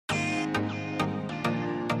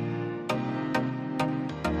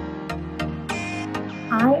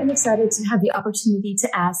I am excited to have the opportunity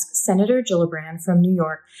to ask Senator Gillibrand from New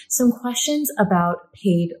York some questions about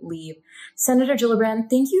paid leave. Senator Gillibrand,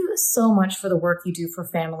 thank you so much for the work you do for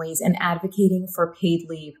families and advocating for paid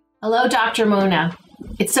leave. Hello, Dr. Mona.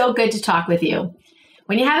 It's so good to talk with you.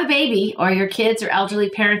 When you have a baby or your kids or elderly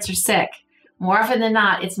parents are sick, more often than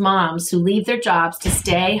not, it's moms who leave their jobs to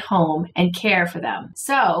stay home and care for them.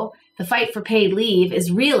 So the fight for paid leave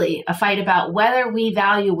is really a fight about whether we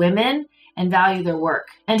value women and value their work.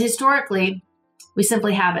 And historically, we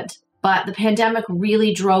simply haven't. But the pandemic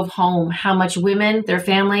really drove home how much women, their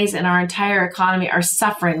families, and our entire economy are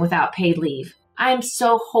suffering without paid leave. I am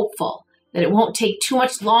so hopeful that it won't take too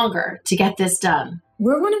much longer to get this done.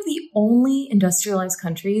 We're one of the only industrialized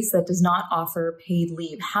countries that does not offer paid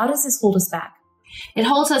leave. How does this hold us back? It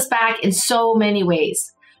holds us back in so many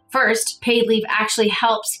ways. First, paid leave actually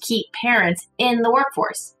helps keep parents in the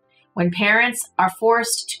workforce. When parents are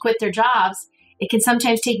forced to quit their jobs, it can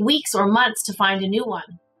sometimes take weeks or months to find a new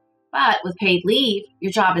one. But with paid leave,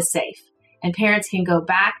 your job is safe, and parents can go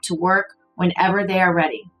back to work whenever they are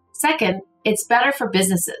ready. Second, it's better for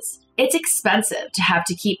businesses. It's expensive to have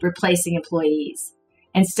to keep replacing employees.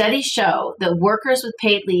 And studies show that workers with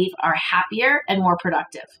paid leave are happier and more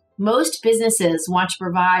productive. Most businesses want to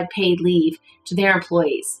provide paid leave to their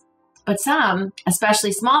employees, but some,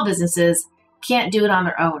 especially small businesses, can't do it on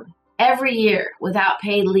their own. Every year, without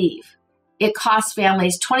paid leave, it costs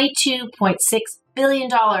families $22.6 billion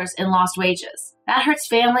in lost wages. That hurts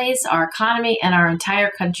families, our economy, and our entire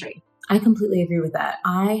country. I completely agree with that.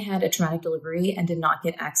 I had a traumatic delivery and did not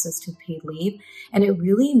get access to paid leave, and it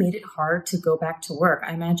really made it hard to go back to work.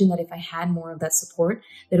 I imagine that if I had more of that support,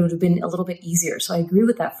 that it would have been a little bit easier. So I agree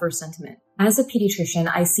with that first sentiment. As a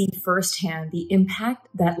pediatrician, I see firsthand the impact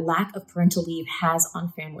that lack of parental leave has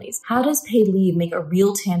on families. How does paid leave make a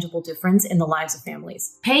real tangible difference in the lives of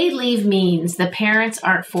families? Paid leave means the parents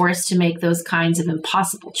aren't forced to make those kinds of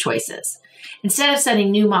impossible choices. Instead of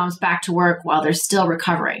sending new moms back to work while they're still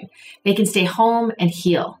recovering, they can stay home and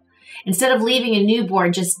heal. Instead of leaving a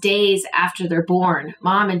newborn just days after they're born,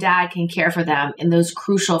 mom and dad can care for them in those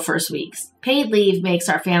crucial first weeks. Paid leave makes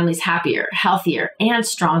our families happier, healthier, and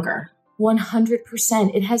stronger.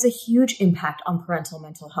 100%. It has a huge impact on parental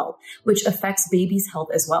mental health, which affects babies' health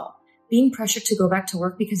as well. Being pressured to go back to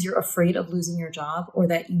work because you're afraid of losing your job or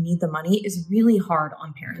that you need the money is really hard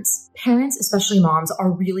on parents. Parents, especially moms,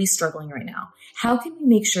 are really struggling right now. How can we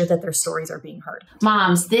make sure that their stories are being heard?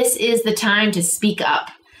 Moms, this is the time to speak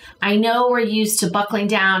up. I know we're used to buckling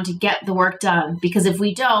down to get the work done because if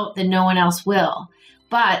we don't, then no one else will.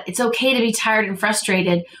 But it's okay to be tired and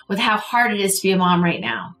frustrated with how hard it is to be a mom right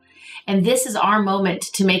now. And this is our moment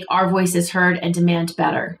to make our voices heard and demand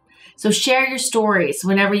better. So share your stories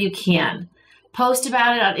whenever you can. Post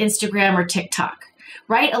about it on Instagram or TikTok.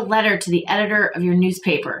 Write a letter to the editor of your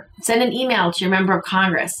newspaper. Send an email to your member of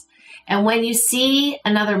Congress. And when you see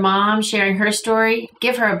another mom sharing her story,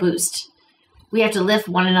 give her a boost. We have to lift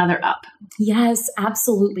one another up. Yes,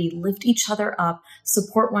 absolutely. Lift each other up,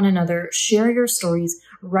 support one another, share your stories,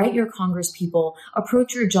 write your Congress people,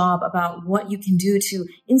 approach your job about what you can do to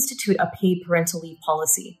institute a paid parental leave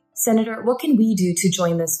policy. Senator, what can we do to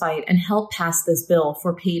join this fight and help pass this bill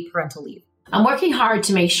for paid parental leave? I'm working hard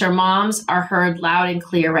to make sure moms are heard loud and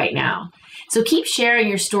clear right now. So keep sharing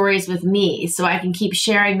your stories with me so I can keep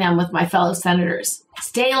sharing them with my fellow senators.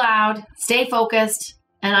 Stay loud, stay focused,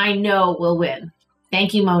 and I know we'll win.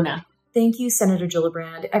 Thank you, Mona. Thank you, Senator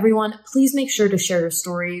Gillibrand. Everyone, please make sure to share your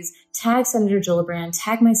stories, tag Senator Gillibrand,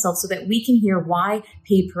 tag myself so that we can hear why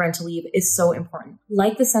paid parental leave is so important.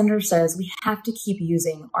 Like the senator says, we have to keep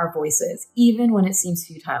using our voices, even when it seems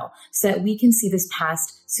futile, so that we can see this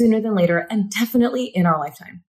passed sooner than later and definitely in our lifetime.